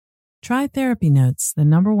Try Therapy Notes, the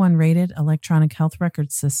 #1 rated electronic health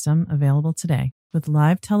record system available today. With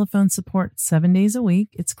live telephone support 7 days a week,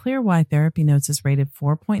 it's clear why Therapy Notes is rated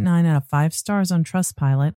 4.9 out of 5 stars on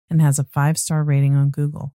Trustpilot and has a 5-star rating on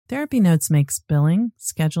Google. Therapy Notes makes billing,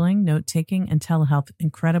 scheduling, note-taking, and telehealth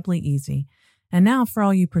incredibly easy. And now, for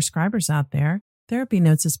all you prescribers out there, Therapy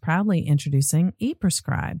Notes is proudly introducing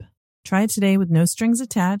ePrescribe. Try it today with no strings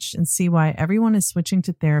attached and see why everyone is switching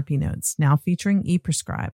to Therapy Notes, now featuring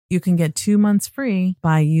ePrescribe. You can get 2 months free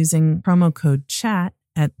by using promo code CHAT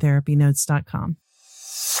at therapynotes.com.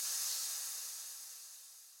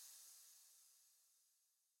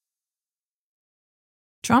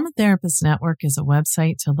 Trauma Therapist Network is a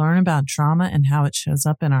website to learn about trauma and how it shows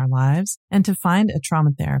up in our lives and to find a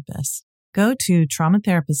trauma therapist. Go to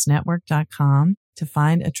traumatherapistnetwork.com to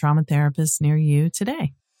find a trauma therapist near you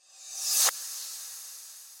today.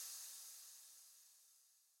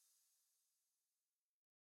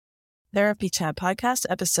 Therapy Chat Podcast,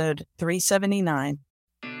 episode 379.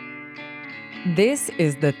 This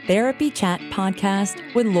is the Therapy Chat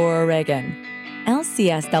Podcast with Laura Reagan,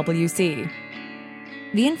 LCSWC.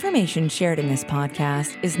 The information shared in this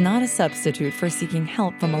podcast is not a substitute for seeking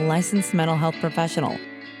help from a licensed mental health professional.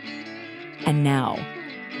 And now,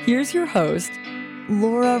 here's your host,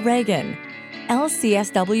 Laura Reagan,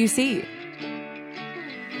 LCSWC.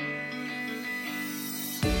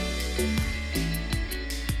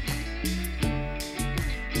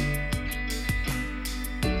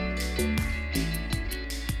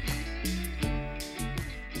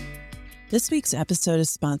 This week's episode is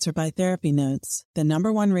sponsored by Therapy Notes, the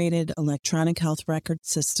 #1 rated electronic health record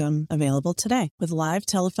system available today. With live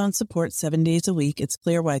telephone support 7 days a week, it's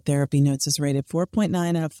clear why Therapy Notes is rated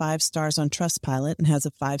 4.9 out of 5 stars on Trustpilot and has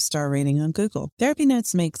a 5-star rating on Google. Therapy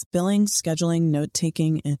Notes makes billing, scheduling,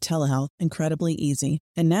 note-taking, and telehealth incredibly easy.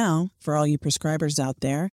 And now, for all you prescribers out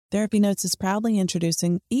there, Therapy Notes is proudly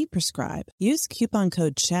introducing ePrescribe. Use coupon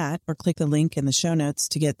code CHAT or click the link in the show notes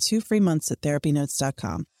to get 2 free months at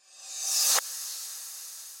therapynotes.com.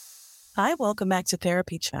 Hi, welcome back to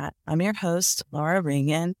Therapy Chat. I'm your host, Laura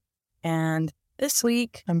Reagan, and this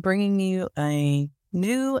week I'm bringing you a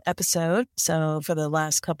new episode. So for the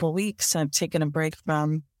last couple weeks, I've taken a break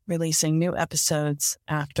from releasing new episodes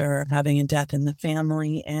after having a death in the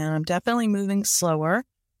family, and I'm definitely moving slower,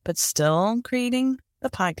 but still creating the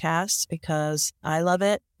podcast because I love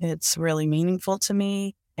it. It's really meaningful to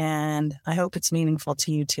me, and I hope it's meaningful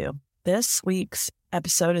to you too. This week's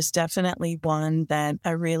episode is definitely one that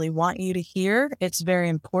I really want you to hear. It's very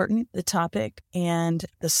important, the topic, and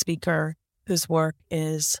the speaker whose work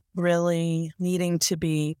is really needing to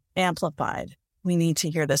be amplified. We need to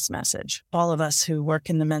hear this message. All of us who work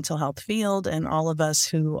in the mental health field and all of us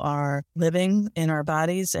who are living in our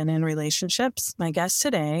bodies and in relationships. My guest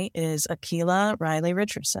today is Akilah Riley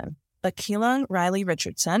Richardson. Akilah Riley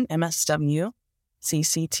Richardson, MSW,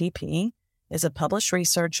 CCTP, is a published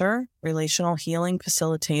researcher, relational healing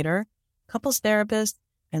facilitator, couples therapist,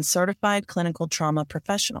 and certified clinical trauma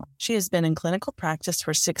professional. She has been in clinical practice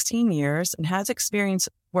for 16 years and has experience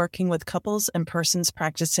working with couples and persons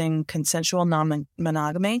practicing consensual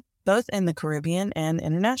non-monogamy, both in the Caribbean and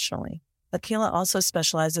internationally. Akilah also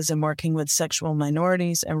specializes in working with sexual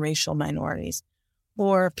minorities and racial minorities,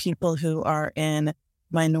 or people who are in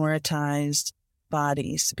minoritized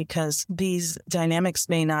bodies, because these dynamics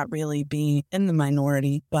may not really be in the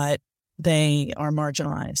minority, but they are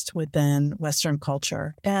marginalized within Western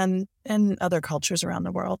culture and other cultures around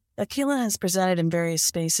the world. Akilah has presented in various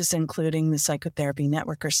spaces, including the Psychotherapy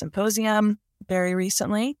Network or Symposium very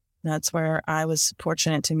recently. That's where I was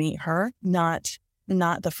fortunate to meet her. Not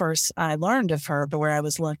the first I learned of her, but where I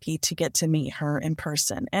was lucky to get to meet her in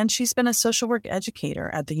person. And she's been a social work educator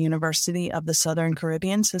at the University of the Southern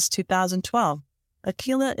Caribbean since 2012.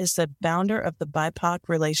 Akilah is the founder of the BIPOC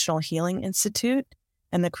Relational Healing Institute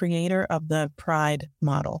and the creator of the PRIDE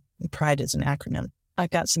model. PRIDE is an acronym.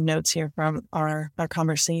 I've got some notes here from our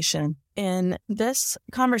conversation. In this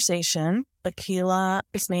conversation, Akilah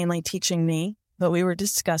is mainly teaching me, but we were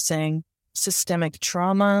discussing systemic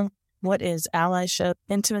trauma, what is allyship,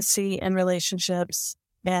 intimacy in relationships,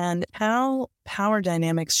 and how power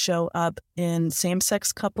dynamics show up in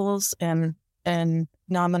same-sex couples and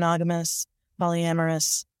non-monogamous,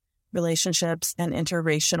 polyamorous relationships, and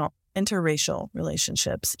interracial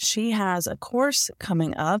relationships. She has a course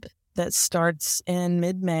coming up that starts in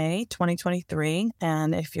mid-May 2023.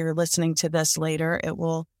 And if you're listening to this later, it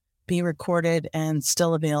will be recorded and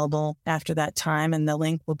still available after that time. And the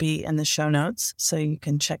link will be in the show notes so you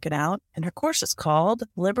can check it out. And her course is called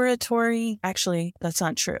Liberatory. Actually, that's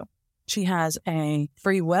not true. She has a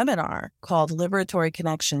free webinar called Liberatory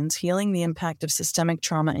Connections, Healing the Impact of Systemic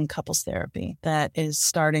Trauma in Couples Therapy that is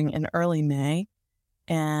starting in early May.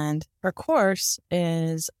 And her course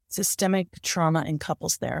is Systemic Trauma in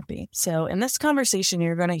Couples Therapy. So in this conversation,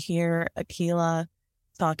 you're going to hear Akilah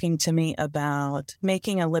talking to me about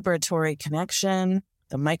making a liberatory connection,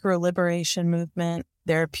 the micro-liberation movement,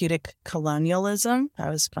 therapeutic colonialism. I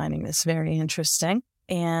was finding this very interesting.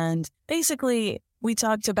 And basically, we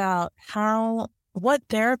talked about what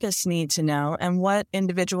therapists need to know and what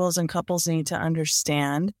individuals and couples need to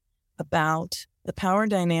understand about the power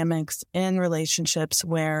dynamics in relationships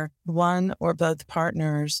where one or both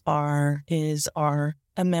partners are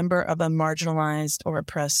a member of a marginalized or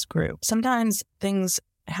oppressed group. Sometimes things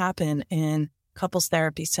happen in couples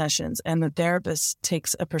therapy sessions and the therapist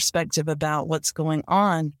takes a perspective about what's going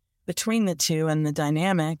on between the two and the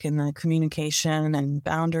dynamic and the communication and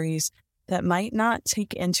boundaries that might not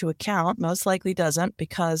take into account, most likely doesn't,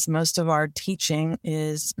 because most of our teaching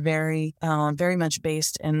is very much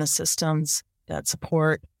based in the systems that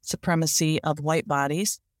support supremacy of white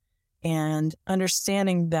bodies, and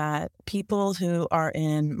understanding that people who are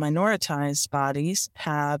in minoritized bodies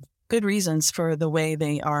have good reasons for the way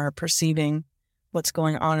they are perceiving what's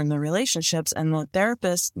going on in the relationships. And the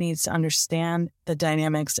therapist needs to understand the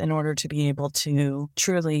dynamics in order to be able to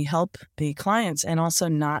truly help the clients and also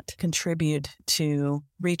not contribute to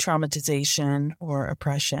re-traumatization or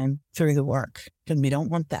oppression through the work. And we don't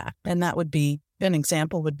want that. And that would be, an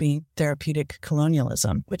example would be therapeutic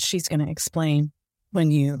colonialism, which she's going to explain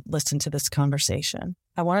when you listen to this conversation.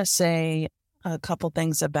 I want to say a couple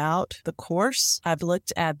things about the course. I've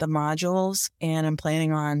looked at the modules and I'm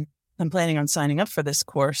planning on signing up for this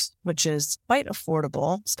course, which is quite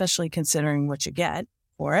affordable, especially considering what you get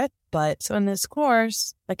for it. But so in this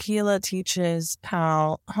course, Akilah teaches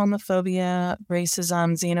how homophobia,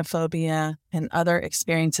 racism, xenophobia, and other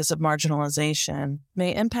experiences of marginalization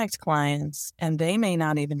may impact clients, and they may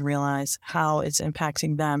not even realize how it's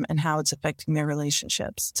impacting them and how it's affecting their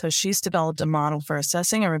relationships. So she's developed a model for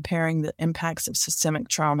assessing and repairing the impacts of systemic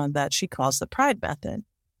trauma that she calls the PRIDE method.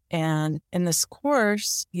 And in this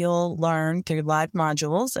course, you'll learn through live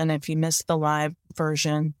modules. And if you missed the live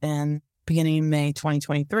version in beginning of May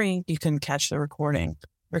 2023, you can catch the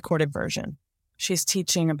recorded version. She's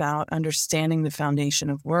teaching about understanding the foundation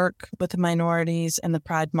of work with the minorities and the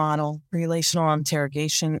PRIDE model, relational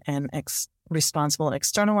interrogation, and responsible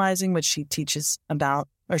externalizing, which she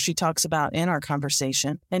talks about in our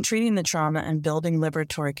conversation, and treating the trauma and building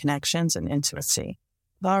liberatory connections and intimacy.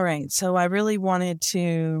 All right, so I really wanted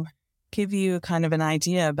to give you kind of an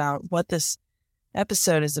idea about what this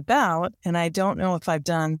episode is about, and I don't know if I've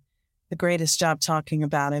done the greatest job talking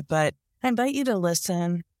about it, but I invite you to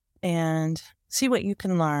listen and see what you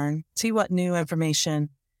can learn, see what new information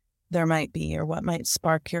there might be or what might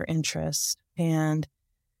spark your interest. And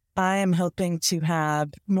I am hoping to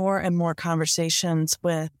have more and more conversations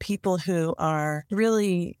with people who are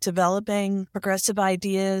really developing progressive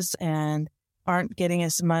ideas and aren't getting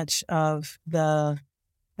as much of the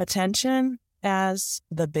attention as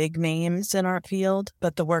the big names in our field,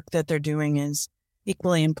 but the work that they're doing is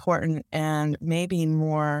equally important and maybe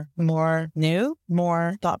more new,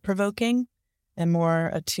 more thought-provoking, and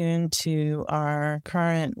more attuned to our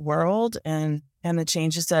current world and the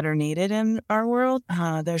changes that are needed in our world.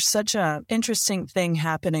 There's such an interesting thing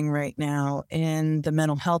happening right now in the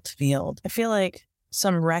mental health field. I feel like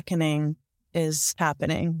some reckoning is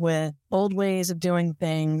happening with old ways of doing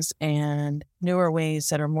things and newer ways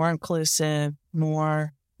that are more inclusive,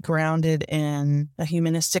 more grounded in a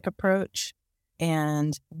humanistic approach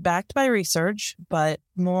and backed by research, but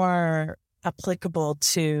more applicable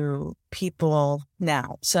to people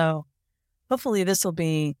now. So hopefully this will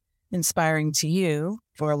be inspiring to you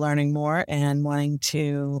for learning more and wanting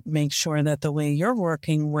to make sure that the way you're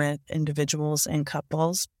working with individuals and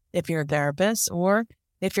couples, if you're a therapist or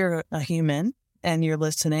if you're a human and you're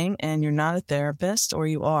listening and you're not a therapist, or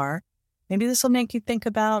you are, maybe this will make you think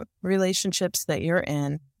about relationships that you're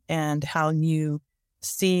in and how you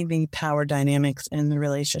see the power dynamics in the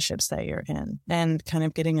relationships that you're in, and kind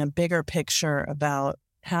of getting a bigger picture about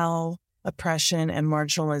how oppression and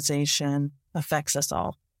marginalization affects us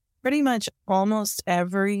all. Pretty much almost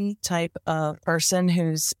every type of person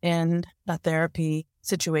who's in a therapy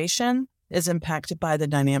situation is impacted by the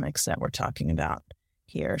dynamics that we're talking about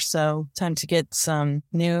here. So time to get some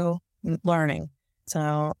new learning.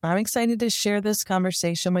 So I'm excited to share this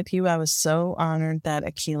conversation with you. I was so honored that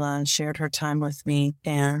Akilah shared her time with me,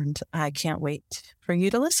 and I can't wait for you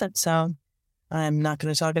to listen. So I'm not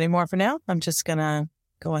going to talk anymore for now. I'm just going to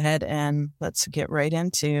go ahead and let's get right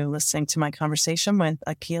into listening to my conversation with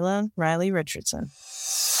Akilah Riley Richardson.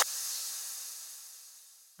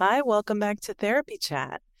 Hi, welcome back to Therapy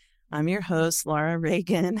Chat. I'm your host, Laura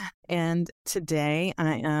Reagan, and today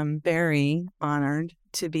I am very honored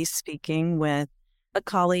to be speaking with a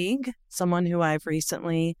colleague, someone who I've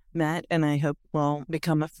recently met and I hope will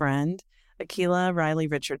become a friend, Akilah Riley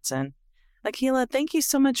Richardson. Akilah, thank you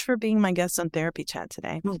so much for being my guest on Therapy Chat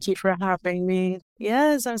today. Thank you for having me.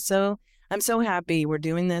 Yes, I'm so happy we're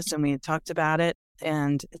doing this and we had talked about it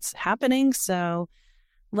and it's happening. So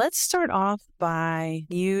let's start off by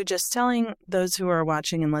you just telling those who are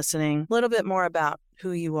watching and listening a little bit more about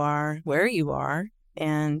who you are, where you are,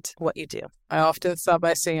 and what you do. I often start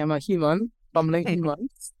by saying I'm a human, bumbling human.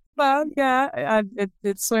 Well, yeah,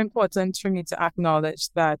 it's so important for me to acknowledge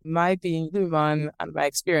that my being human and my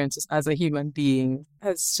experiences as a human being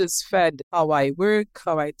has just fed how I work,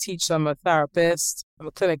 how I teach. I'm a therapist, I'm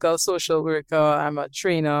a clinical social worker, I'm a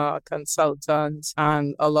trainer, a consultant,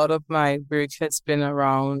 and a lot of my work has been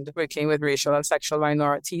around working with racial and sexual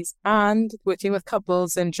minorities and working with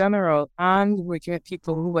couples in general and working with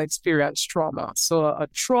people who experience trauma. So a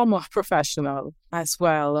trauma professional as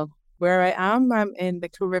well. Where I am, I'm in the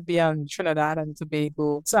Caribbean, Trinidad and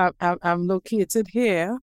Tobago. So I'm located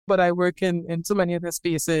here, but I work in so many other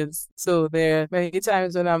spaces. So there are many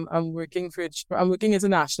times when I'm working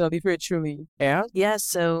internationally virtually. Yeah. Yes.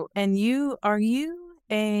 So, and are you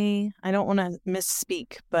I don't want to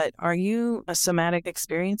misspeak, but are you a somatic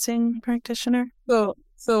experiencing practitioner?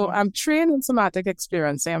 So I'm trained in somatic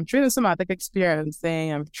experiencing. I'm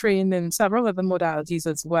trained in several other modalities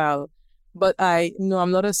as well. But I'm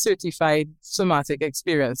not a certified somatic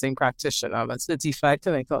experiencing practitioner. I'm a certified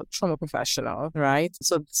clinical trauma professional, right?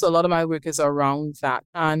 So a lot of my work is around that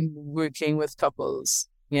and working with couples.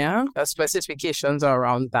 Yeah, the specifications are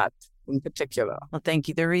around that in particular. Well, thank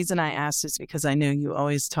you. The reason I asked is because I know you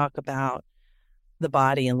always talk about the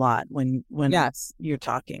body a lot when yes. You're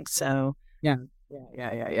talking. So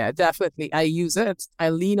Yeah, definitely. I use it. I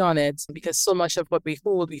lean on it because so much of what we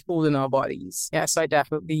hold in our bodies. Yes, I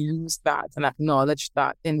definitely use that and acknowledge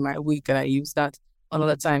that in my week. And I use that a lot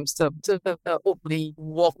of times to hopefully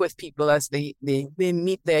walk with people as they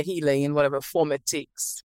meet their healing in whatever form it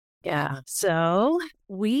takes. Yeah. So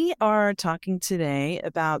we are talking today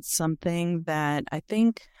about something that I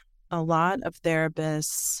think a lot of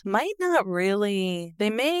therapists might not really, they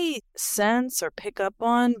may sense or pick up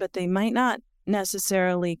on, but they might not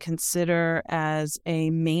necessarily consider as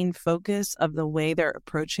a main focus of the way they're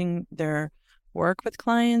approaching their work with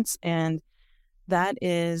clients. And that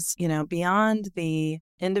is, beyond the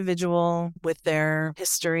individual with their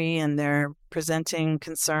history and their presenting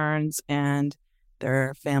concerns and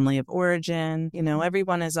their family of origin.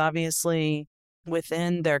 Everyone is obviously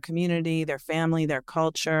within their community, their family, their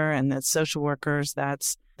culture, and as social workers,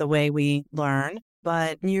 that's the way we learn.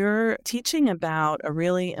 But you're teaching about a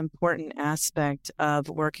really important aspect of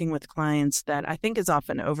working with clients that I think is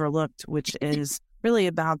often overlooked, which is really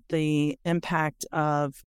about the impact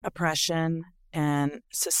of oppression and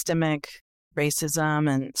systemic racism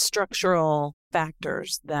and structural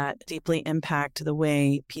factors that deeply impact the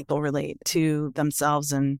way people relate to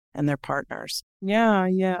themselves and their partners. Yeah.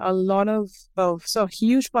 So a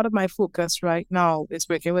huge part of my focus right now is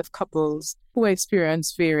working with couples who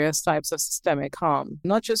experience various types of systemic harm,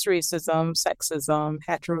 not just racism, sexism,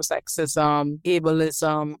 heterosexism,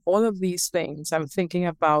 ableism, all of these things. I'm thinking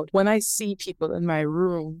about when I see people in my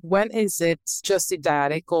room, when is it just a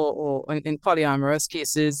dyadic or in polyamorous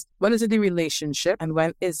cases, when is it the relationship and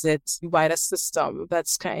when is it the wider system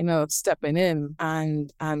that's kind of stepping in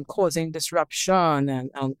and causing disruption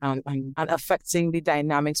and affecting the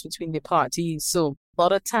dynamics between the parties. So a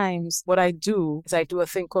lot of times what I do is I do a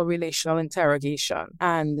thing called relational interrogation,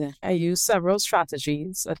 and I use several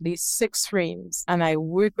strategies, at least 6 frames, and I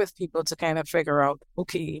work with people to kind of figure out,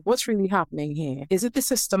 okay, what's really happening here? Is it the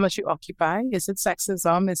system that you occupy? Is it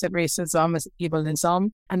sexism? Is it racism? Is it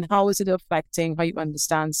ableism? And how is it affecting how you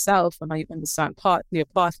understand self and how you understand your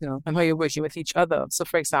partner and how you're working with each other? So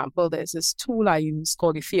for example, there's this tool I use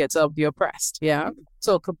called the theater of the oppressed. Yeah.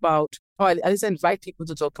 I just invite people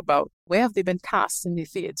to talk about where have they been cast in the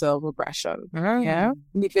theater of oppression? Yeah.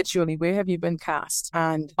 Individually, where have you been cast?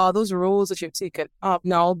 And are those roles that you've taken up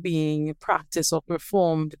now being practiced or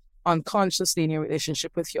performed unconsciously in your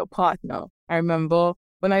relationship with your partner? I remember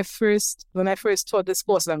when I first taught this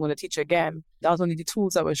course that I'm going to teach again, that was one of the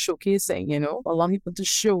tools I was showcasing, allowing people to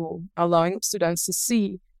show, allowing students to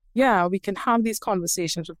see, yeah, we can have these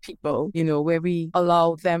conversations with people, where we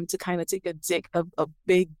allow them to kind of take a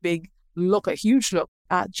big look, a huge look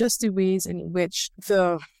at just the ways in which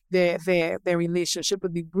the their relationship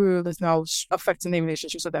with the world is now affecting their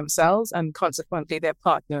relationships with themselves and consequently their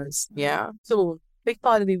partners. Yeah. So big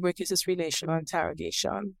part of the work is this relational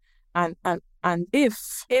interrogation. And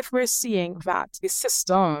if we're seeing that the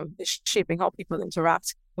system is shaping how people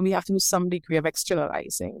interact, then we have to do some degree of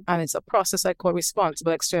externalizing. And it's a process I call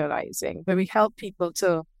responsible externalizing, where we help people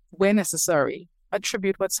to, where necessary,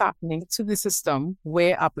 attribute what's happening to the system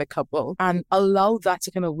where applicable and allow that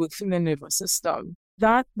to kind of work through the nervous system.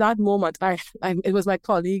 That moment, it was my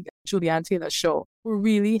colleague, Julianne Taylor Shaw, who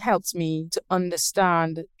really helped me to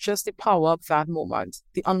understand just the power of that moment,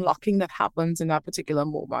 the unlocking that happens in that particular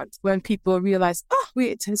moment. When people realize, oh,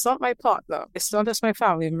 wait, it's not my partner. It's not just my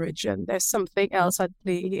family of origin. There's something else at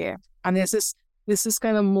play here. And there's this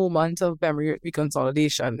kind of moment of memory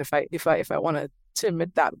reconsolidation, if I want to term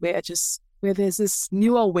it that way, where there's this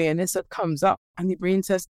new awareness that comes up and the brain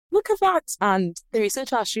says, look at that. And the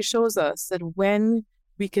research actually shows us that when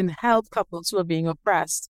we can help couples who are being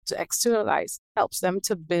oppressed to externalize, helps them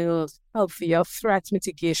to build healthier threat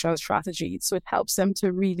mitigation strategies. So it helps them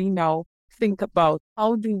to really now think about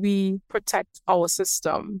how do we protect our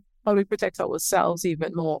system? How do we protect ourselves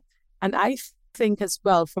even more? And I think as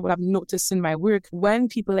well, from what I've noticed in my work, when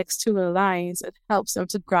people externalize, it helps them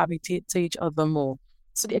to gravitate to each other more.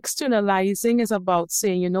 So the externalizing is about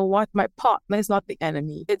saying, you know what, my partner is not the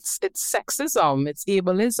enemy. It's sexism, it's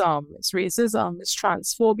ableism, it's racism, it's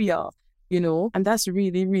transphobia, and that's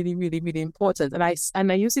really, really, really, really important. And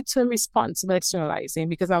I use the term responsible externalizing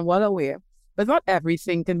because I'm well aware but not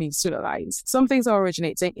everything can be externalized. Some things are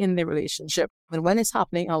originating in the relationship. But when it's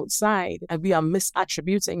happening outside and we are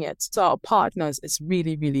misattributing it to our partners, it's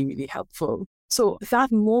really, really, really helpful. So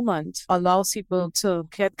that moment allows people to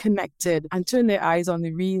get connected and turn their eyes on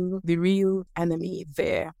the real enemy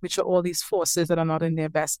there, which are all these forces that are not in their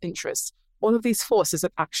best interest. All of these forces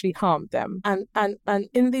that actually harm them. And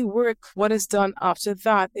in the work, what is done after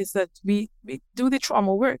that is that we do the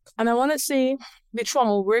trauma work. And I want to say the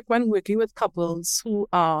trauma work when working with couples who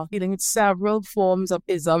are dealing with several forms of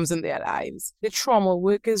isms in their lives. The trauma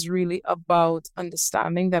work is really about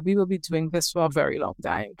understanding that we will be doing this for a very long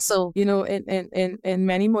time. So, in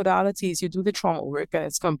many modalities, you do the trauma work and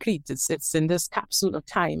it's complete. It's in this capsule of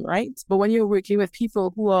time, right? But when you're working with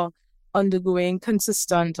people who are undergoing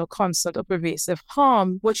consistent or constant or pervasive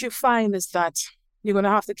harm, what you find is that you're going to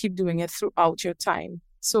have to keep doing it throughout your time.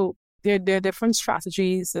 So there are different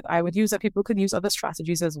strategies that I would use, that people could use other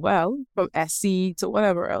strategies as well, from SE to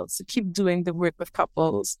whatever else, to keep doing the work with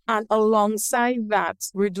couples. And alongside that,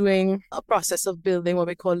 we're doing a process of building what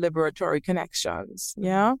we call liberatory connections,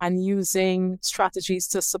 and using strategies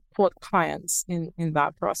to support clients in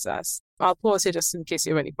that process. I'll pause here just in case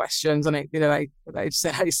you have any questions. And I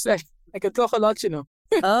said, I could talk a lot,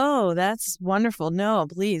 Oh, that's wonderful. No,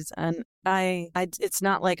 please. And it's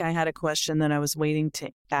not like I had a question that I was waiting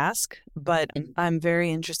to ask, but I'm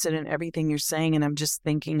very interested in everything you're saying. And I'm just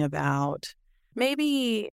thinking about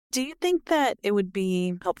maybe, do you think that it would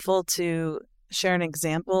be helpful to share an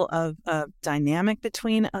example of a dynamic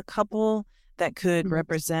between a couple that could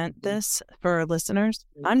represent this for our listeners?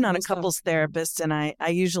 I'm not a couples therapist, and I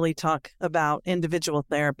usually talk about individual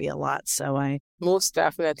therapy a lot. So most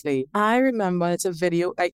definitely. I remember it's a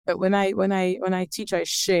video. When I teach, I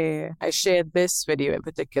share this video in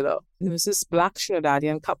particular. There was this Black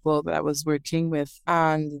Trinidadian couple that I was working with,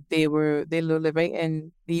 and they were living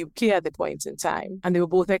in the UK at the point in time, and they were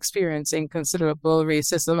both experiencing considerable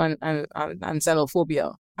racism and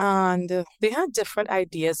xenophobia. And they had different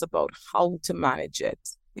ideas about how to manage it.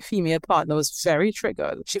 The female partner was very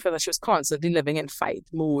triggered. She felt that she was constantly living in fight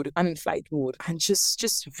mode and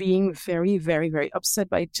just being very, very, very upset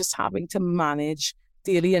by just having to manage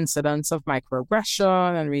daily incidents of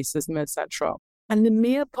microaggression and racism, etc. And the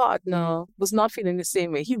male partner was not feeling the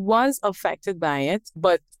same way. He was affected by it,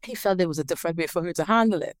 but he felt there was a different way for her to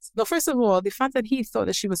handle it. Now, first of all, the fact that he thought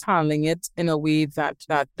that she was handling it in a way that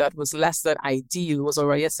was less than ideal was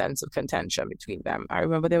already a sense of contention between them. I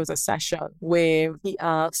remember there was a session where he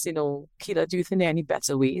asked, Akilah, do you think there are any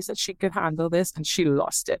better ways that she could handle this? And she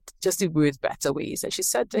lost it. Just the words better ways. And she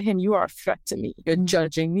said to him, you are a threat to me. You're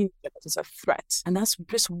judging me. That is a threat. And that's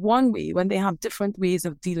just one way when they have different ways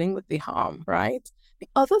of dealing with the harm, right? The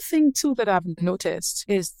other thing, too, that I've noticed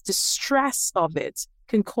is the stress of it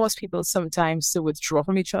can cause people sometimes to withdraw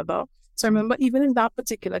from each other. So I remember even in that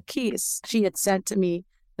particular case, she had said to me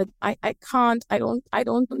that I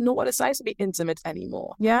don't know what it's like to be intimate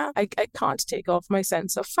anymore. I can't take off my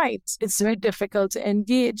sense of fight. It's very difficult to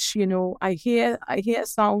engage. I hear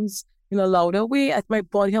sounds in a louder way.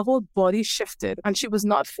 Her whole body shifted, and she was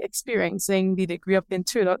not experiencing the degree of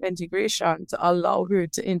internal integration to allow her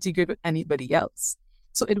to integrate with anybody else.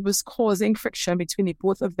 So it was causing friction between the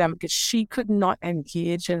both of them because she could not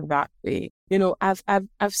engage in that way.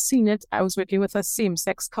 I've seen it. I was working with a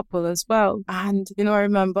same-sex couple as well. And, I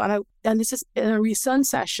remember, and this is in a recent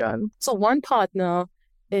session. So one partner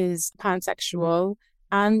is pansexual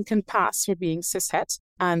and can pass for being cishet.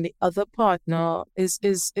 And the other partner is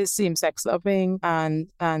same-sex loving and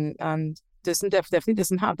definitely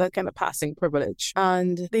doesn't have that kind of passing privilege.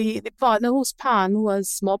 And the partner whose pan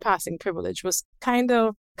was more passing privilege was kind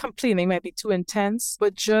of complaining might be too intense,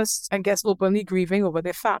 but just, I guess, openly grieving over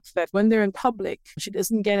the fact that when they're in public, she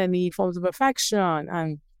doesn't get any forms of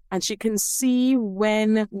affection. And she can see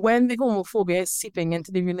when the homophobia is seeping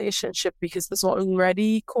into the relationship because it's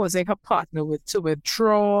already causing her partner to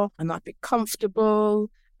withdraw and not be comfortable.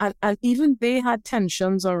 And even they had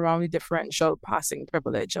tensions around the differential passing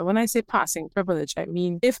privilege. And when I say passing privilege, I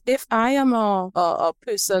mean, if I am a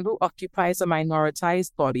person who occupies a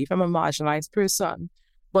minoritized body, if I'm a marginalized person,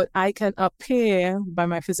 but I can appear by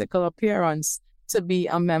my physical appearance to be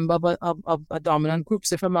a member of a dominant group.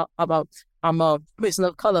 So if I'm a person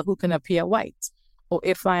of color who can appear white, or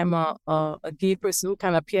if I'm a gay person who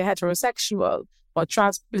can appear heterosexual, or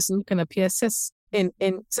trans person who can appear in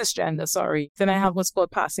cisgender, then I have what's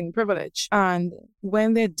called passing privilege. And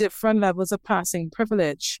when there are different levels of passing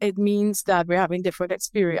privilege, it means that we're having different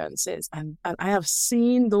experiences. And I have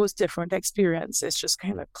seen those different experiences just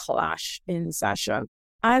kind of clash in session.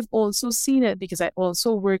 I've also seen it because I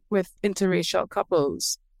also work with interracial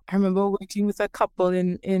couples. I remember working with a couple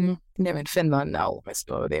in Finland now. I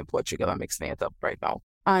suppose they're in Portugal. I'm mixing it up right now.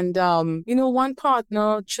 And, one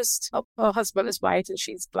partner, just her husband is white and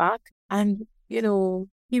she's black. And,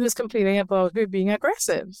 he was complaining about her being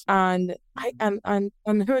aggressive. And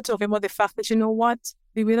her talking about the fact that,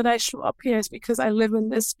 the way that I show up here is because I live in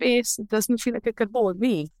this space. It doesn't feel like it could hold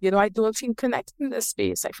me. I don't feel connected in this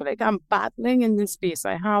space. I feel like I'm battling in this space.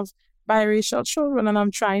 I have biracial children and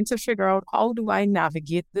I'm trying to figure out how do I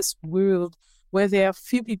navigate this world where there are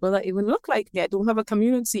few people that even look like me. I don't have a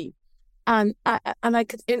community. And I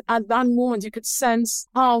could, at that moment, you could sense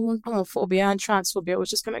how homophobia and transphobia was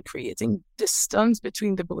just kind of creating distance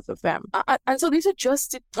between the both of them. And so these are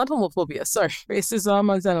just, not homophobia,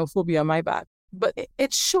 racism and xenophobia, my bad. But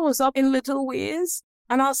it shows up in little ways.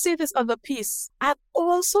 And I'll say this other piece. I've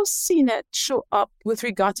also seen it show up with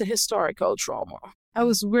regard to historical trauma. I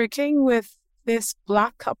was working with this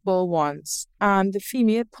black couple once, and the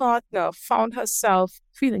female partner found herself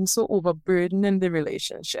feeling so overburdened in the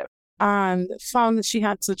relationship and found that she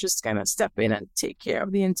had to just kind of step in and take care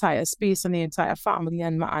of the entire space and the entire family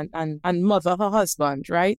and mother her husband,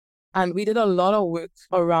 right? And we did a lot of work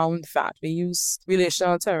around that. We used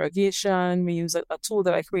relational interrogation. We used a tool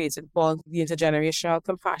that I created called the Intergenerational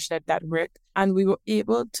Compassionate Network. And we were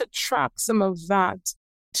able to track some of that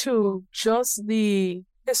to just the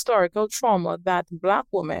historical trauma that Black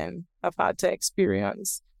women have had to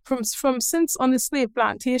experience from since on the slave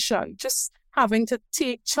plantation, just having to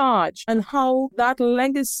take charge, and how that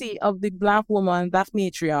legacy of the Black woman, that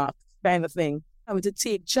matriarch kind of thing, having to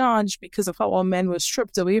take charge because of how our men were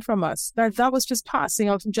stripped away from us. That was just passing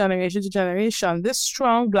on from generation to generation. This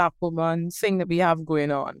strong Black woman thing that we have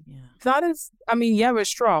going on. Yeah. That is, we're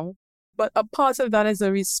strong, but a part of that is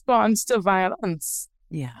a response to violence.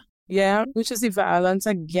 Yeah. Yeah, which is the violence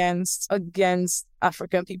against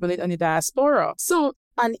African people in the diaspora. So,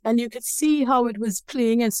 and you could see how it was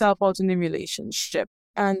playing itself out in the relationship.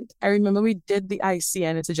 And I remember we did the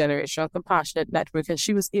ICN, it's a Generational Compassionate Network, and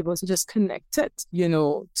she was able to just connect it,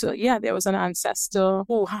 there was an ancestor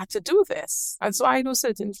who had to do this. And so I do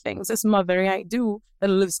certain things, this mothering I do, that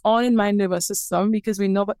lives on in my nervous system because we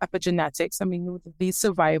know about epigenetics, and we know that these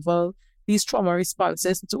survival, these trauma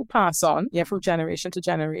responses do pass on, from generation to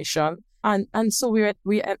generation. And so we're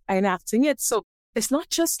enacting it. So it's not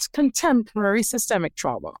just contemporary systemic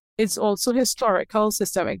trauma. It's also historical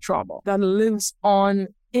systemic trauma that lives on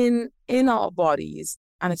in our bodies,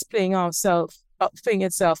 and it's playing itself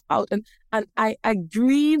out. And I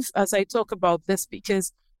grieve as I talk about this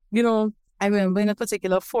because, I remember in a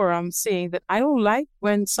particular forum saying that I don't like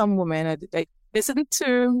when some women are like, these are the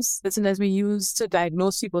terms, as we use to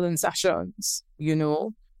diagnose people in sessions,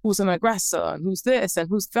 who's an aggressor, and who's this and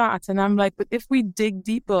who's that. And I'm like, but if we dig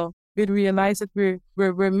deeper, we'd realize that we're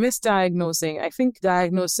misdiagnosing. I think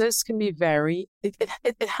diagnosis can be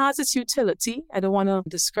it has its utility. I don't want to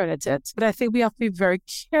discredit it, but I think we have to be very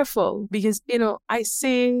careful because, I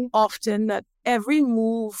say often that every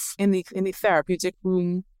move in the therapeutic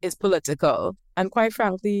room is political. And quite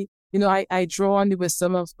frankly, I draw on the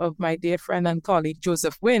wisdom of my dear friend and colleague,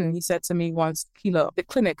 Joseph Wynn. He said to me once, Akilah, the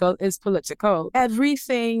clinical is political.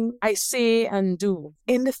 Everything I say and do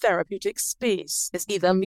in the therapeutic space is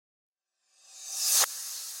either me.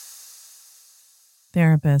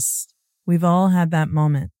 Therapists, we've all had that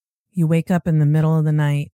moment. You wake up in the middle of the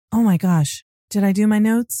night. Oh my gosh, did I do my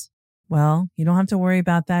notes? Well, you don't have to worry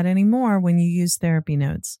about that anymore when you use Therapy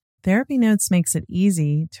Notes. Therapy Notes makes it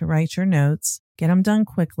easy to write your notes, get them done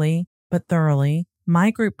quickly, but thoroughly.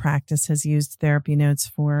 My group practice has used Therapy Notes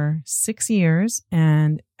for 6 years,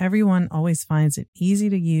 and everyone always finds it easy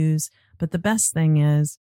to use. But the best thing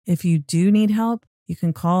is, if you do need help, you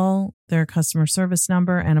can call their customer service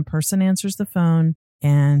number and a person answers the phone.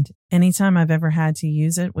 And anytime I've ever had to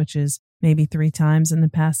use it, which is maybe 3 times in the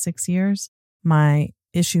past 6 years, my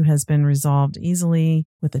issue has been resolved easily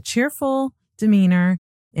with a cheerful demeanor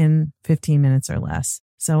in 15 minutes or less.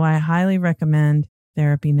 So I highly recommend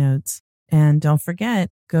Therapy Notes. And don't forget,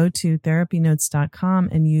 go to therapynotes.com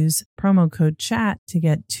and use promo code CHAT to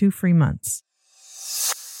get 2 free months.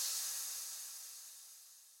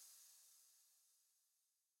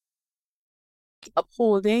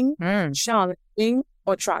 Upholding, challenging,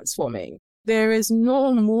 or transforming. There is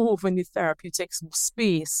no move in the therapeutic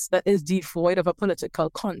space that is devoid of a political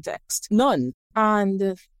context. None.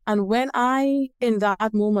 And when I, in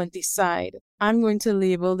that moment, decide I'm going to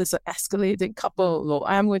label this an escalating couple, or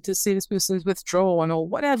I'm going to say this person is withdrawn, or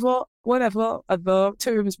whatever other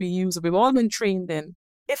terms we use, we've all been trained in.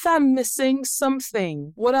 If I'm missing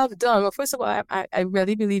something, what I've done, well, first of all, I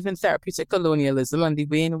really believe in therapeutic colonialism and the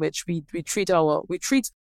way in which we treat our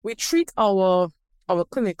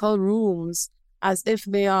clinical rooms as if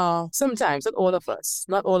they are, sometimes, not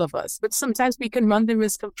all of us, but sometimes we can run the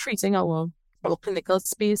risk of treating our clinical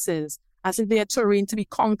spaces as if they are terrain to be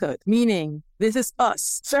conquered, meaning this is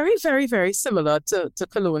us. Very, very, very similar to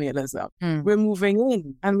colonialism. We're moving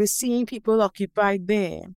in and we're seeing people occupied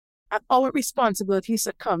there. And our responsibility is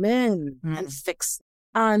to come in and fix.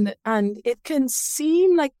 And it can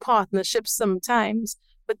seem like partnerships sometimes,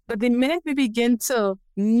 but the minute we begin to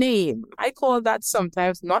name, I call that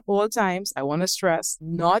sometimes, not all times, I want to stress,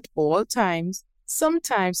 not all times,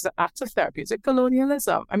 sometimes the act of therapeutic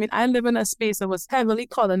colonialism. I mean, I live in a space that was heavily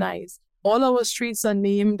colonized. All our streets are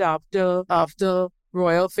named after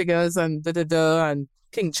royal figures and and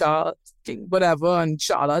King Charles, King whatever, and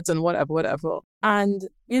Charlotte and whatever. And,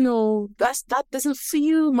 that doesn't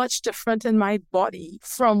feel much different in my body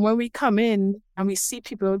from when we come in and we see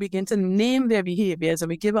people begin to name their behaviors and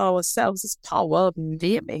we give ourselves this power of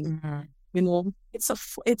naming. It's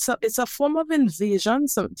a form of invasion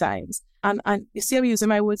sometimes. And you see, I'm using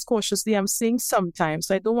my words cautiously. I'm saying sometimes,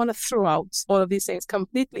 so I don't want to throw out all of these things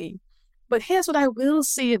completely. But here's what I will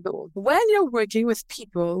say, though. When you're working with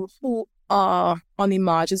people who are on the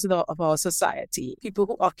margins of our society, people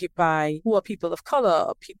who are people of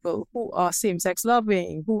color, people who are same-sex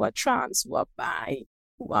loving, who are trans, who are bi,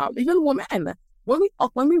 who are even women, when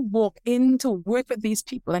we walk in to work with these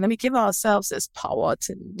people and then we give ourselves this power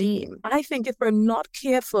to name, I think if we're not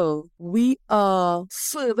careful, we are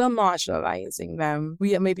further marginalizing them.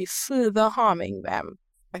 We are maybe further harming them.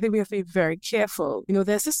 I think we have to be very careful.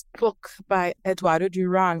 There's this book by Eduardo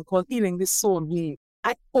Duran called Healing the Soul.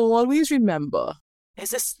 I always remember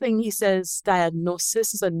there's this thing he says,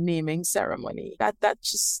 diagnosis is a naming ceremony. That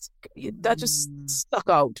just stuck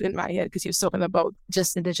out in my head because he was talking about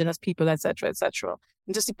just indigenous people, etc.,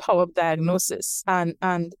 and just the power of diagnosis.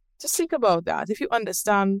 And just think about that. If you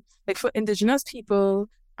understand, like for indigenous people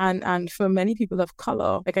and for many people of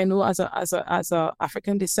color, like I know as a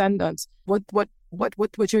African descendant, what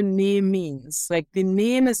your name means. Like the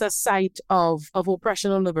name is a site of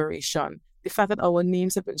oppression and liberation. The fact that our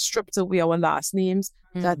names have been stripped away, our last names,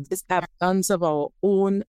 that is evidence of our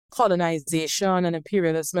own colonization and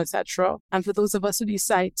imperialism, etc. And for those of us who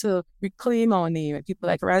decide to reclaim our name, people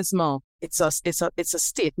like Resma, it's a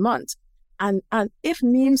statement. And if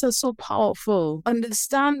names are so powerful,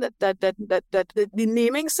 understand that the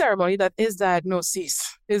naming ceremony that is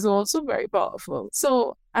diagnosis is also very powerful.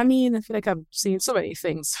 So I mean, I feel like I'm seeing so many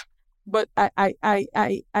things. But I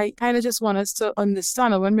kind of just want us to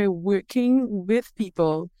understand that when we're working with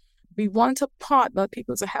people, we want to partner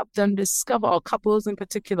people to help them discover, or couples in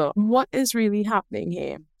particular, what is really happening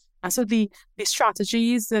here. And so the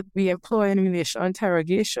strategies that we employ in relational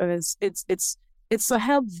interrogation it's to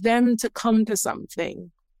help them to come to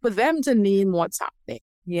something, for them to name what's happening.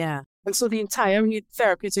 Yeah. And so the entire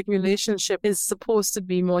therapeutic relationship is supposed to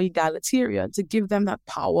be more egalitarian, to give them that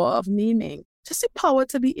power of naming. Just the power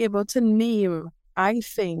to be able to name, I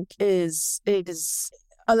think, is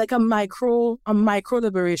like a micro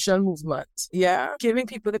liberation movement. Yeah. Giving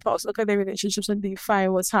people the power to look at their relationships and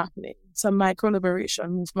define what's happening. It's a micro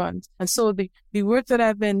liberation movement. And so the work that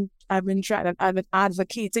I've been trying and I've been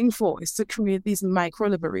advocating for is to create these micro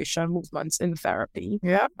liberation movements in therapy.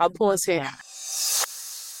 Yeah. I'll pause here.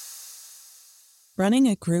 Running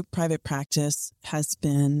a group private practice has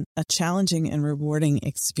been a challenging and rewarding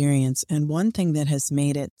experience, and one thing that has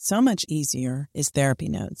made it so much easier is Therapy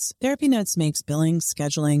Notes. Therapy Notes makes billing,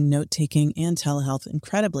 scheduling, note-taking, and telehealth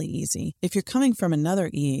incredibly easy. If you're coming from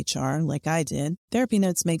another EHR, like I did, Therapy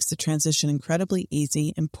Notes makes the transition incredibly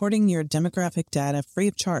easy, importing your demographic data free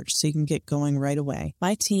of charge so you can get going right away.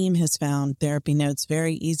 My team has found Therapy Notes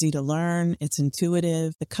very easy to learn. It's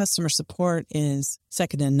intuitive. The customer support is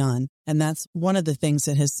second to none. And that's one of the things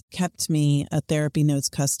that has kept me a Therapy Notes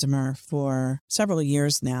customer for several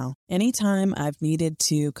years now. Anytime I've needed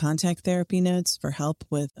to contact Therapy Notes for help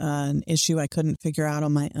with an issue I couldn't figure out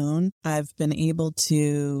on my own, I've been able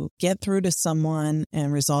to get through to someone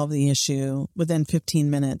and resolve the issue within 15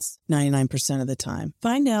 minutes, 99% of the time.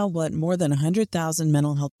 Find out what more than 100,000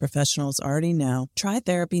 mental health professionals already know. Try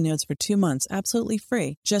Therapy Notes for 2 months absolutely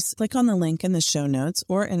free. Just click on the link in the show notes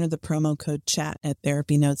or enter the promo code CHAT at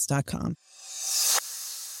therapynotes.com.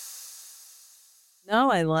 No,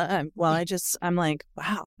 I'm like,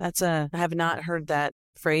 wow, I have not heard that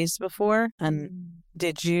phrase before. And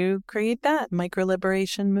did you create that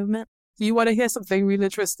micro-liberation movement? You want to hear something really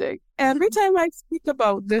interesting? Every time I speak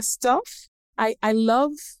about this stuff, I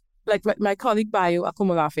love, like what my colleague Bayo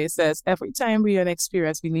Akumulafe says, every time we have an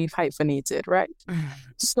experience, we leave hyphenated, right?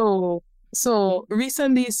 So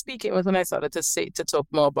recently speaking was when I started to talk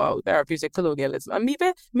more about therapeutic colonialism. And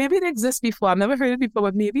maybe it exists before. I've never heard it before,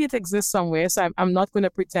 but maybe it exists somewhere. So I'm not going to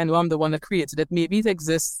pretend I'm the one that created it. Maybe it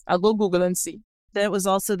exists. I'll go Google and see. That was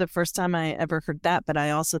also the first time I ever heard that. But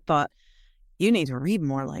I also thought, you need to read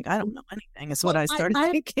more. Like, I don't know anything. Is what I started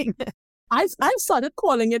thinking. I started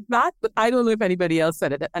calling it that, but I don't know if anybody else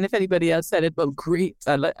said it. And if anybody else said it, well, great.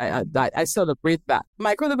 I celebrate that.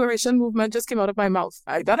 Micro-liberation movement just came out of my mouth.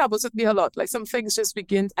 That happens with me a lot. Like some things just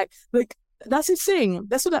begin. That's the thing.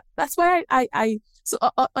 That's why so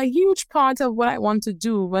a huge part of what I want to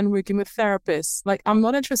do when working with therapists, like I'm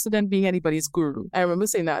not interested in being anybody's guru. I remember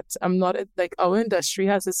saying that. I'm not, like our industry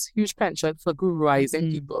has this huge penchant for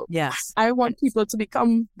guruizing people. Yes. I want people to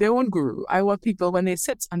become their own guru. I want people when they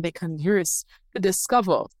sit and they can converse to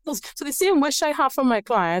discover. So the same wish I have for my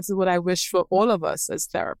clients is what I wish for all of us as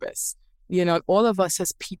therapists. You know, all of us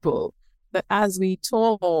as people. That as we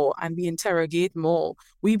talk and we interrogate more,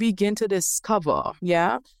 we begin to discover,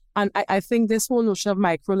 yeah? And I think this whole notion of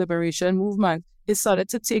micro-liberation movement, it started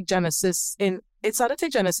to take genesis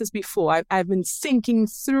before. I've been thinking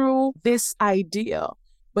through this idea,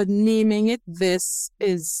 but naming it this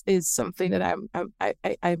is something that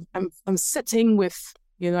I'm sitting with.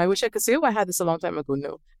 You know, I wish I could say, I had this a long time ago.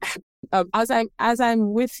 No. As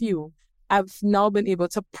I'm with you, I've now been able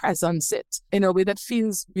to presence it in a way that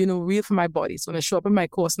feels, real for my body. So when I show up in my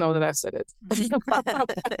course now that I've said it.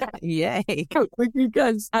 Yay.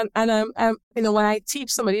 Because, when I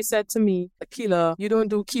teach, somebody said to me, Akilah, you don't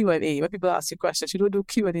do Q&A. When people ask you questions, you don't do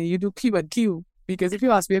Q&A, you do Q&Q. Because if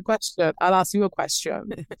you ask me a question, I'll ask you a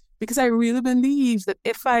question. Because I really believe that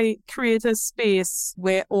if I create a space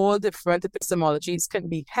where all different epistemologies can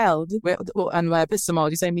be held, and by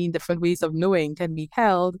epistemologies, I mean different ways of knowing can be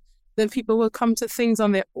held, then people will come to things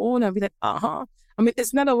on their own and be like, I mean,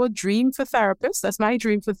 it's not our dream for therapists. That's my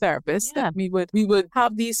dream for therapists. Yeah. That we would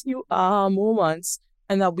have these few moments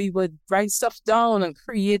and that we would write stuff down and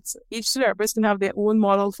create. Each therapist can have their own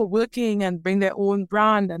model for working and bring their own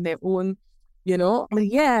brand and their own, But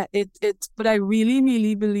yeah, but I really,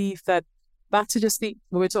 really believe that back to just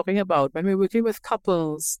what we're talking about when we're working with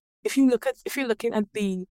couples. If you're looking at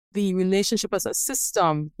the relationship as a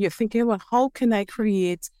system, you're thinking about how can I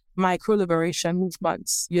create micro-liberation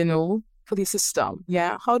movements, for the system.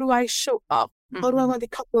 Yeah. How do I show up? Mm-hmm. How do I want the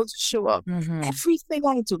couple to show up? Mm-hmm. Everything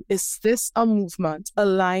I do, is this a movement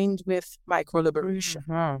aligned with micro-liberation?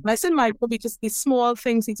 Mm-hmm. And I said micro because these small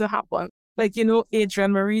things need to happen. Like,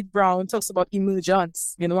 Adrienne Marie Brown talks about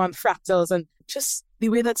emergence, and fractals and just the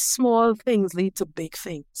way that small things lead to big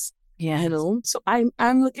things. Yeah. So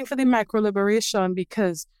I'm looking for the micro-liberation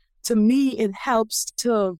because to me, it helps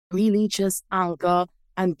to really just anchor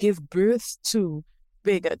and give birth to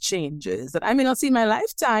bigger changes that I may not see in my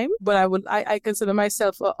lifetime, but I consider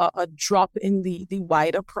myself a drop in the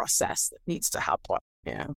wider process that needs to happen.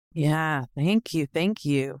 Yeah. Yeah. Thank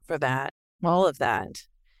you for that. All of that.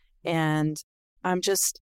 And I'm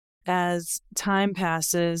just as time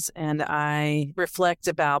passes and I reflect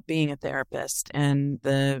about being a therapist and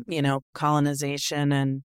the, colonization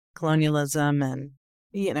and colonialism and,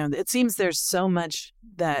 it seems there's so much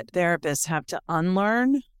that therapists have to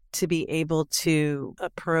unlearn to be able to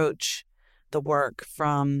approach the work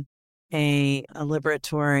from a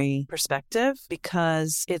liberatory perspective,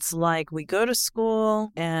 because it's like we go to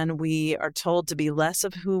school and we are told to be less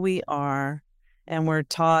of who we are, and we're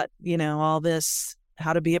taught, all this,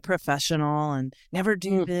 how to be a professional and never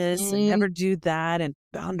do this and never do that and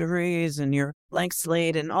boundaries and your blank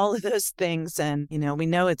slate and all of those things. And, we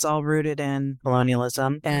know it's all rooted in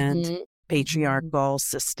colonialism and patriarchal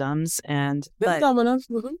systems. But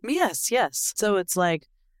yes. So it's like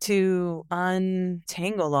to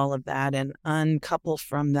untangle all of that and uncouple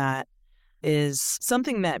from that is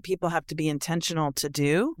something that people have to be intentional to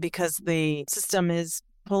do, because the system is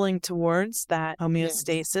pulling towards that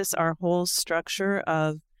homeostasis. Our whole structure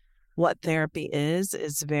of what therapy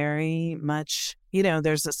is very much,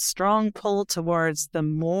 there's a strong pull towards the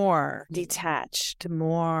more detached,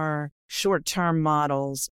 more short-term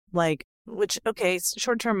models,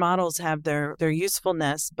 short-term models have their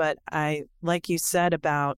usefulness, but like you said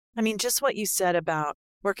about, just what you said about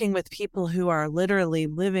working with people who are literally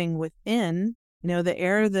living within, the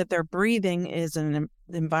air that they're breathing is an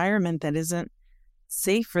environment that isn't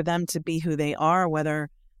safe for them to be who they are,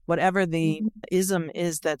 whatever the ism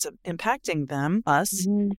is that's impacting them, us.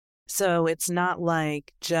 So it's not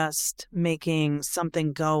like just making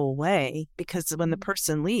something go away, because when the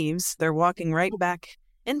person leaves, they're walking right back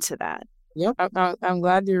into that. Yep. I'm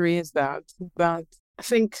glad you raised that. But I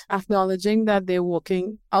think acknowledging that they're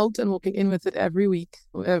walking out and walking in with it every week,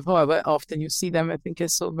 however often you see them, I think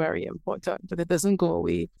is so very important, that it doesn't go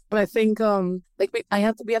away. But I think we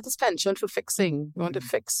have this penchant for fixing. We want to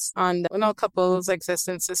fix. And when our couples exist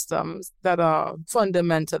in systems that are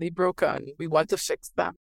fundamentally broken, we want to fix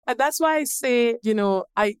them. And that's why I say,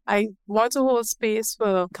 I want to hold space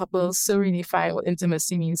for couples to really find what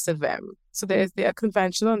intimacy means to them. So there's their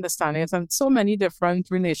conventional understandings, and so many different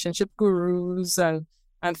relationship gurus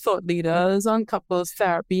and thought leaders on couples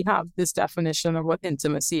therapy have this definition of what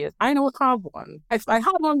intimacy is. I don't have one. I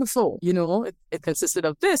had one before, it consisted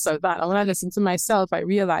of this or that. And when I listened to myself, I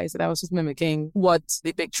realized that I was just mimicking what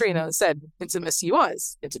the big trainer said intimacy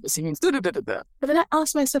was. Intimacy means da-da-da-da-da. But then I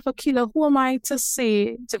asked myself, Akilah, who am I to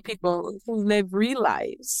say to people who live real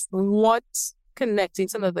lives what connecting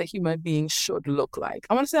to another human being should look like?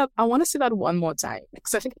 I want to say that one more time,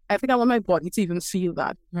 because I think I want my body to even feel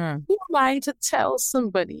that. Who am I to tell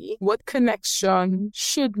somebody what connection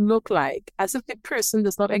should look like, as if the person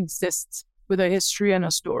does not exist with a history and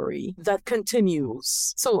a story that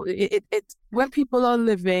continues? So it when people are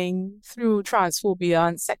living through transphobia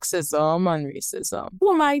and sexism and racism,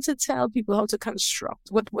 who am I to tell people how to construct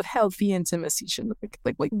what healthy intimacy should look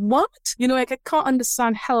like? Like what? I can't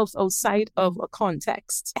understand health outside of a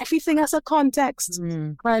context. Everything has a context.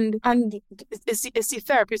 And it's the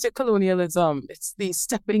therapeutic colonialism. It's the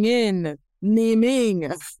stepping in,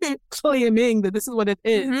 naming, claiming that this is what it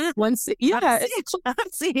is. I'm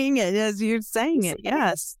seeing it as you're saying it.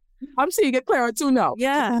 Yes. I'm seeing it clearer too now.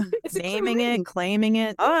 Yeah. Naming it and claiming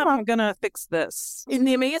it. Oh, I'm going to fix this.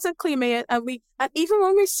 Naming it and claiming it. And even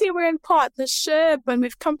when we say we're in partnership and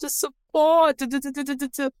we've come to support,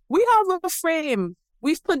 we have a frame.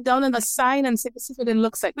 We've put down a sign and said, this is what it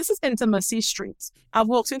looks like. This is intimacy street. I've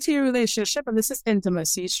walked into your relationship and this is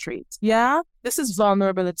intimacy street. Yeah? This is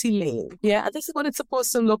vulnerability lane. Yeah? And this is what it's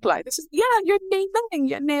supposed to look like. This is, you're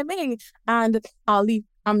naming. And I'll leave.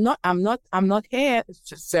 I'm not here. It's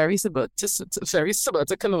just very similar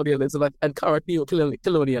to colonialism and current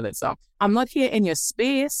neo-colonialism. I'm not here in your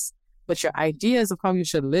space, but your ideas of how you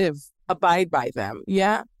should live, abide by them.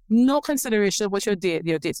 Yeah? No consideration of what your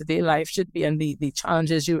day-to-day life should be and the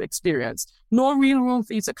challenges you experience. No real room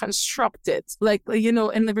for you to construct it. Like,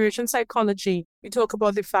 in liberation psychology, we talk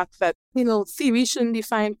about the fact that, theory shouldn't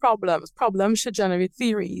define problems. Problems should generate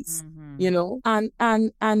theories, and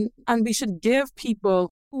we should give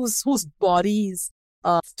people whose bodies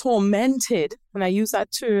are tormented, and I use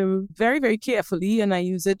that term very, very carefully, and I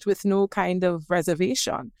use it with no kind of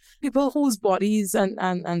reservation. People whose bodies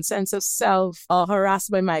and sense of self are harassed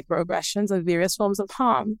by microaggressions and various forms of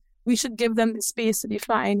harm. We should give them the space to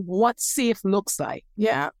define what safe looks like,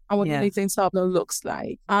 and what anything partner looks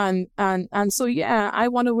like, and so I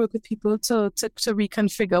want to work with people to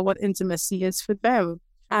reconfigure what intimacy is for them,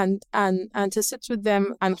 and to sit with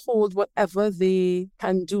them and hold whatever they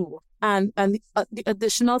can do, and the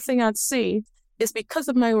additional thing I'd say it's because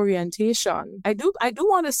of my orientation. I do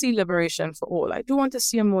want to see liberation for all. I do want to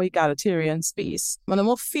see a more egalitarian space, but a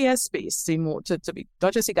more fair space, to be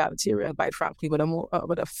not just egalitarian, quite frankly, but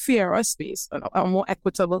a fairer space, a more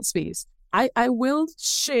equitable space. I will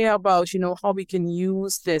share about, how we can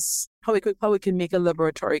use this, how we can make a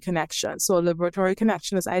liberatory connection. So a liberatory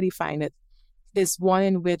connection, as I define it, is one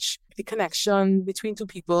in which the connection between two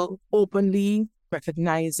people openly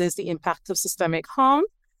recognizes the impact of systemic harm,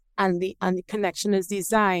 and the connection is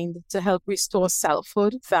designed to help restore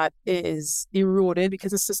selfhood that is eroded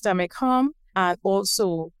because of systemic harm, and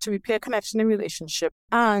also to repair connection in relationship,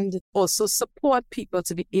 and also support people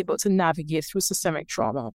to be able to navigate through systemic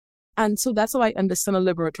trauma. And so that's how I understand a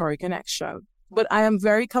liberatory connection. But I am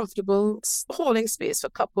very comfortable holding space for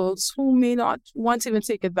couples who may not want to even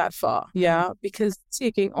take it that far. Yeah, because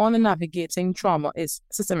taking on and navigating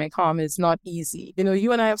systemic harm is not easy.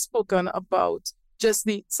 You and I have spoken about just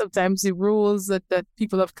sometimes the rules that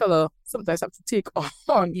people of color sometimes have to take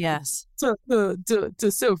on. Yes. To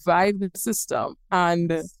survive the system.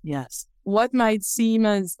 And yes. What might seem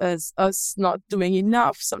as us not doing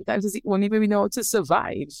enough sometimes is the only way we know how to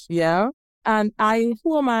survive. Yeah. And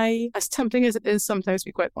who am I, as tempting as it is sometimes, to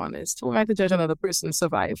be quite honest, who am I to judge another person's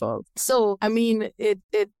survival? So, I mean,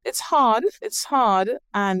 it's hard. It's hard.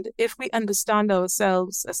 And if we understand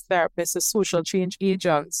ourselves as therapists, as social change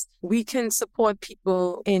agents, we can support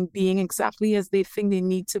people in being exactly as they think they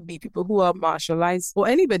need to be, people who are marginalized or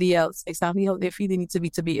anybody else, exactly how they feel they need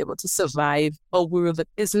to be able to survive a world that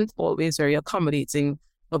isn't always very accommodating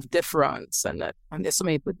of difference. And there's so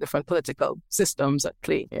many different political systems at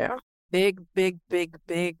play. Yeah. Big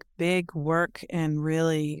work, and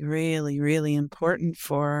really, really, really important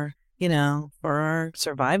for our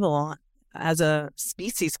survival as a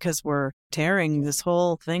species, because we're tearing this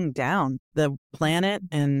whole thing down, the planet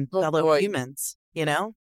and fellow humans,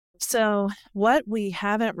 So what we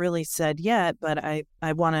haven't really said yet, but I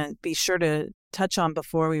want to be sure to touch on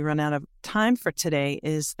before we run out of time for today,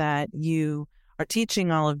 is that you are teaching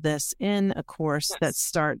all of this in a course that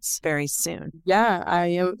starts very soon. Yeah,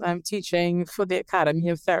 I'm teaching for the Academy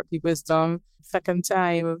of Therapy Wisdom, second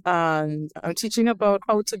time, and I'm teaching about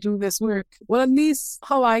how to do this work. Well, at least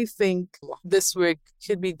how I think this work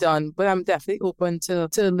should be done, but I'm definitely open to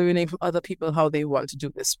learning from other people how they want to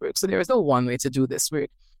do this work. So there is no one way to do this work.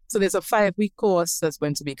 So there's a 5-week course that's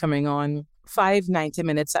going to be coming on, 5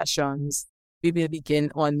 90-minute sessions. We will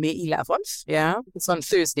begin on May 11th. Yeah, it's on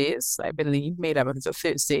Thursdays, I believe. May 11th is a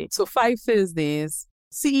Thursday. So 5 Thursdays.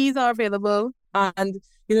 CEs are available. And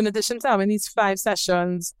in addition to having these 5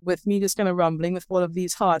 sessions with me just kind of rumbling with all of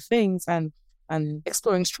these hard things and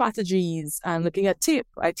exploring strategies and looking at tape.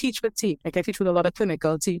 I teach with tape. I teach with a lot of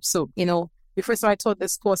clinical tape. So, the first time I taught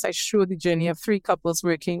this course, I showed the journey of 3 couples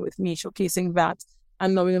working with me, showcasing that.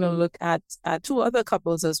 And now we're going to look at 2 other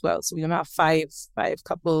couples as well. So we're going to have five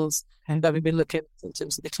couples that we've been looking at in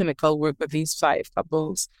terms of the clinical work with these 5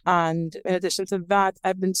 couples. And in addition to that,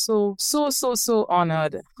 I've been so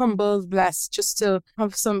honored, humbled, blessed just to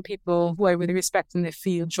have some people who I really respect in the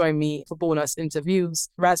field join me for bonus interviews.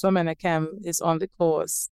 Rasma Menakem is on the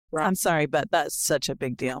course. I'm sorry, but that's such a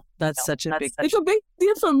big deal. It's a big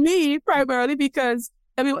deal for me, primarily because,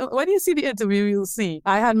 when you see the interview, you'll see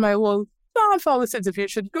I had my whole thought for how this interview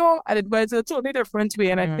should go, and it went a totally different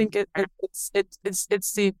way. And I think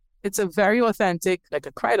it's a very authentic, like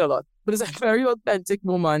I cried a lot, but it's a very authentic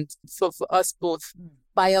moment for us both.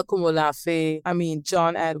 Baya Kumolafe,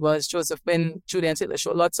 John Edwards, Joseph Wynn, Julian Taylor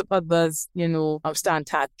Shaw, lots of others, Stan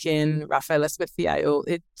Tatkin, Raphael Smith-Cio,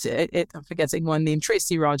 I'm forgetting one name,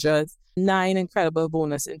 Tracy Rogers, 9 incredible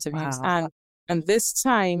bonus interviews. Wow. And this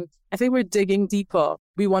time, I think we're digging deeper.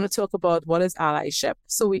 We want to talk about what is allyship.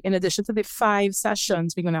 So in addition to the 5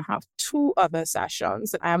 sessions, we're going to have 2 other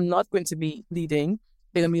sessions that I am not going to be leading.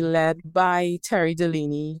 They're going to be led by Terry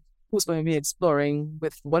Delaney, who's going to be exploring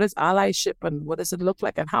with what is allyship and what does it look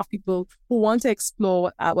like, and how people who want to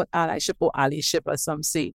explore what allyship or allyship, as some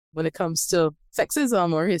say, when it comes to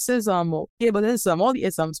sexism or racism or ableism, all the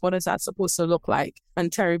isms, what is that supposed to look like?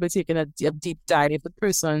 And Terry will be taking a deep dive with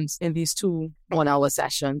persons in these 2 1-hour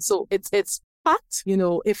sessions. So it's packed.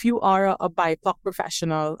 If you are a BIPOC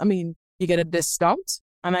professional, you get a discount.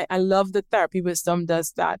 And I love that Therapy Wisdom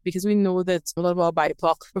does that, because we know that a lot of our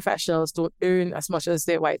BIPOC professionals don't earn as much as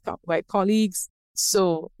their white colleagues.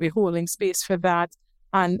 So we're holding space for that.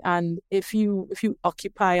 And if you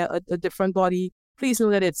occupy a different body, please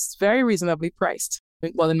know that it's very reasonably priced.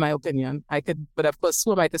 Well, in my opinion, but of course,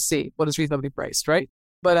 who am I to say what is reasonably priced, right?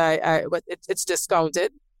 But but it's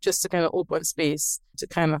discounted just to kind of open space to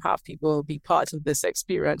kind of have people be part of this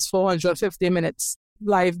experience. 450 minutes,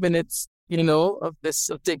 live minutes, of this,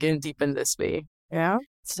 of digging deep in this way. Yeah.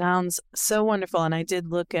 Sounds so wonderful. And I did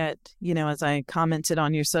look at, as I commented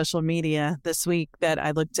on your social media this week, that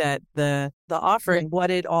I looked at the offering,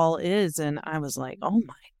 what it all is. And I was like, oh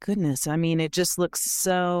my goodness. I mean, it just looks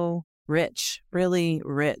so rich, really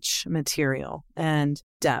rich material and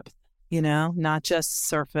depth, not just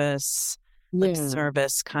surface, lip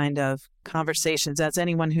service kind of conversations. As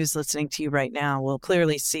anyone who's listening to you right now will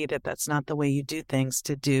clearly see that that's not the way you do things,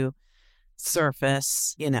 to do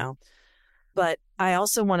surface, But I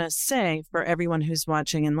also want to say for everyone who's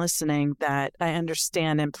watching and listening that I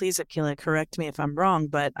understand, and please, Akilah, correct me if I'm wrong,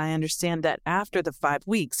 but I understand that after the 5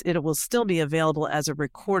 weeks, it will still be available as a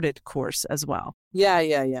recorded course as well. Yeah.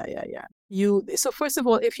 So first of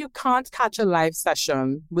all, if you can't catch a live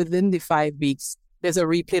session within the 5 weeks, there's a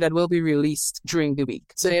replay that will be released during the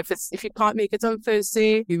week. So if you can't make it on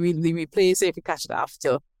Thursday, you read the replay, so if you catch it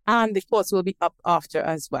after. And the course will be up after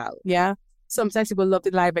as well. Yeah. Sometimes people love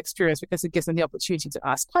the live experience because it gives them the opportunity to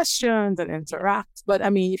ask questions and interact. But I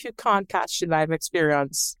mean, if you can't catch the live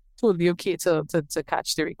experience, totally okay to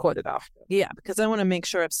catch the recorded after. Yeah, because I want to make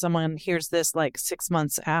sure if someone hears this like 6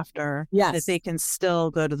 months after, that they can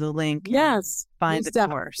still go to the link and find the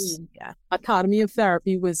course. Yeah. Academy of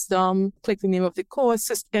Therapy Wisdom, click the name of the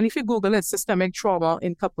course. And if you Google it, Systemic Trauma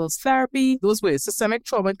in Couples Therapy, those words, Systemic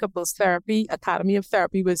Trauma in Couples Therapy, Academy of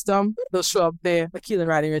Therapy Wisdom, they'll show up there. Akilah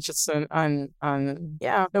Riley Richardson, and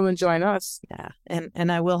come and join us. Yeah,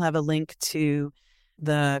 and I will have a link to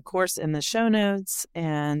the course in the show notes,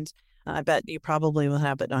 and I bet you probably will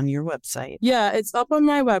have it on your website. Yeah, it's up on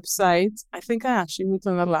my website. I think I actually moved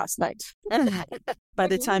on it last night. By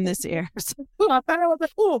the time this airs. I thought I was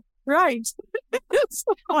like, oh, right.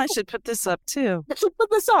 I should put this up too. I should put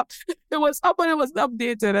this up. It was up and it was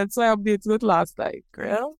updated, and so I updated it last night.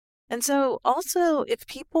 Great. And so also, if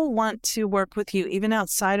people want to work with you, even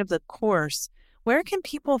outside of the course, where can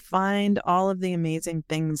people find all of the amazing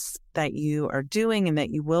things that you are doing and that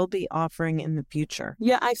you will be offering in the future?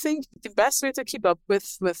 Yeah, I think the best way to keep up with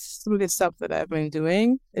some of the stuff that I've been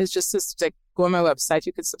doing is just to go on my website.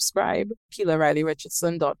 You can subscribe,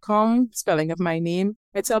 AkilahRileyRichardson.com, spelling of my name.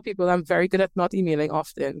 I tell people I'm very good at not emailing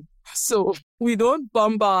often. So we don't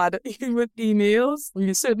bombard with emails.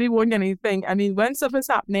 You certainly won't get anything. I mean, when stuff is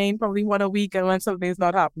happening, probably one a week, and when something's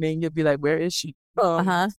not happening, you'll be like, where is she?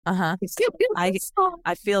 I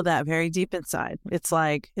feel that very deep inside. It's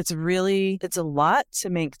like, it's a lot to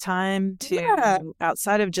make time to,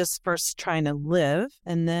 outside of just first trying to live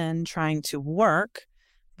and then trying to work,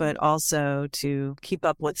 but also to keep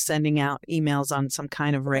up with sending out emails on some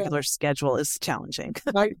kind of regular schedule is challenging.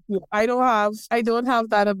 I don't have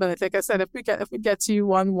that ability. Like I said, if we get to you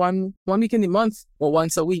one week in the month or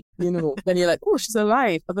once a week, then you're like, oh, she's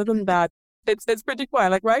alive. Other than that, it's pretty quiet.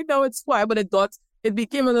 Like right now it's quiet, but it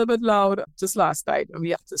became a little bit loud just last night, and we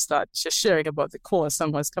have to start just sharing about the course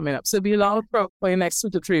and what's coming up. So it'll be loud for the next 2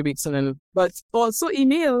 to 3 weeks. But also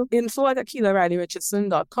email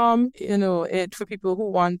info@AkilahRileyRichardson.com. For people who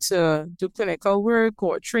want to do clinical work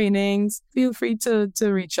or trainings, feel free to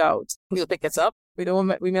reach out. We'll pick it up. We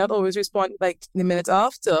may not always respond like the minute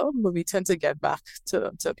after, but we tend to get back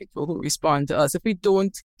to people who respond to us. If we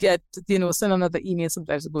don't get, send another email,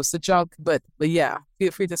 sometimes it goes to junk. But yeah,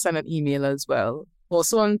 feel free to send an email as well.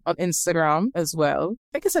 Also on Instagram as well.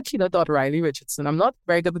 I think it's Akilah.RileyRichardson. I'm not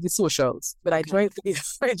very good with the socials, but I joined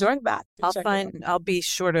that. I'll be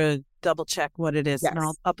sure to double check what it is. Yes.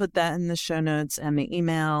 And I'll put that in the show notes and the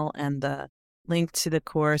email and the link to the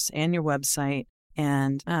course and your website.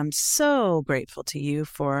 And I'm so grateful to you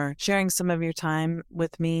for sharing some of your time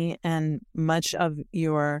with me and much of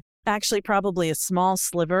actually probably a small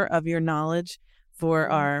sliver of your knowledge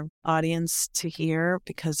for our audience to hear,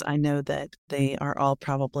 because I know that they are all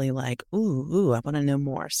probably like, ooh, I want to know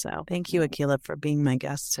more. So thank you, Akilah, for being my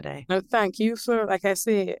guest today. No, thank you for, like I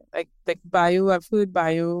say, like bio, I've heard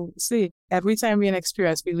bio. See, every time we have an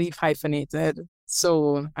experience, we leave hyphenated.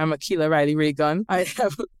 So I'm Akilah Riley Reagan. I'm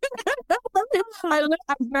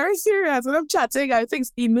very serious. When I'm chatting, I think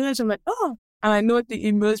emerge. I'm like, oh. And I know it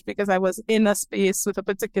emerged because I was in a space with a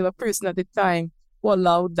particular person at the time who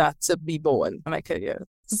allowed that to be born in my career.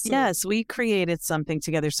 So. Yes, we created something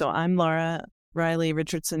together. So I'm Laura Riley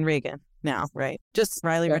Richardson Reagan now, right? Just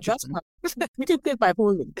Riley Richardson. You can take my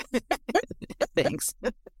whole name. Thanks.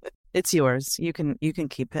 It's yours. You can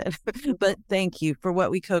keep it. But thank you for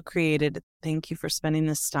what we co-created. Thank you for spending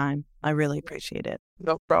this time. I really appreciate it.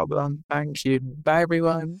 No problem. Thank you. Bye,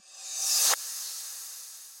 everyone.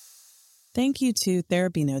 Thank you to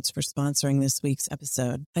Therapy Notes for sponsoring this week's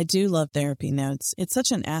episode. I do love Therapy Notes. It's such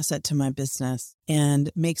an asset to my business and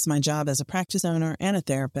makes my job as a practice owner and a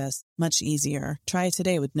therapist much easier. Try it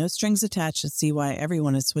today with no strings attached to see why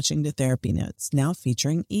everyone is switching to Therapy Notes, now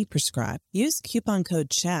featuring ePrescribe. Use coupon code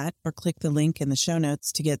CHAT or click the link in the show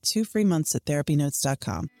notes to get 2 free months at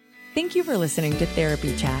therapynotes.com. Thank you for listening to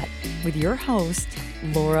Therapy Chat with your host,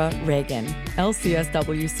 Laura Reagan,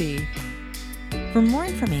 LCSWC. For more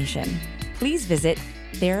information, please visit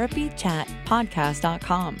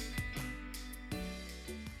therapychatpodcast.com.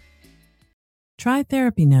 Try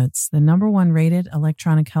Therapy Notes, the #1 rated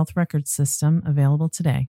electronic health record system available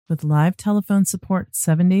today. With live telephone support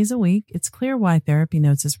 7 days a week, it's clear why Therapy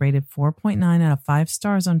Notes is rated 4.9 out of 5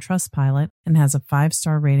 stars on Trustpilot and has a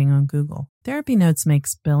 5-star rating on Google. Therapy Notes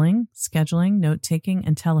makes billing, scheduling, note-taking,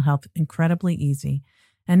 and telehealth incredibly easy.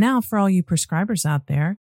 And now, for all you prescribers out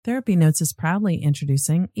there, Therapy Notes is proudly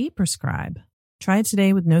introducing ePrescribe. Try it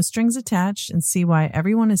today with no strings attached and see why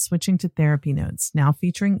everyone is switching to Therapy Notes, now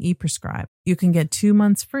featuring ePrescribe. You can get 2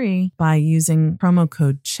 months free by using promo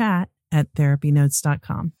code CHAT at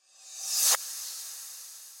therapynotes.com.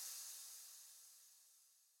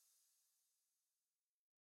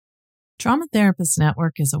 Trauma Therapist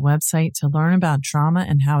Network is a website to learn about trauma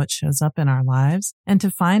and how it shows up in our lives and to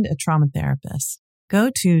find a trauma therapist. Go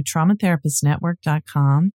to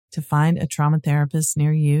traumatherapistnetwork.com to find a trauma therapist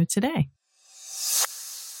near you today.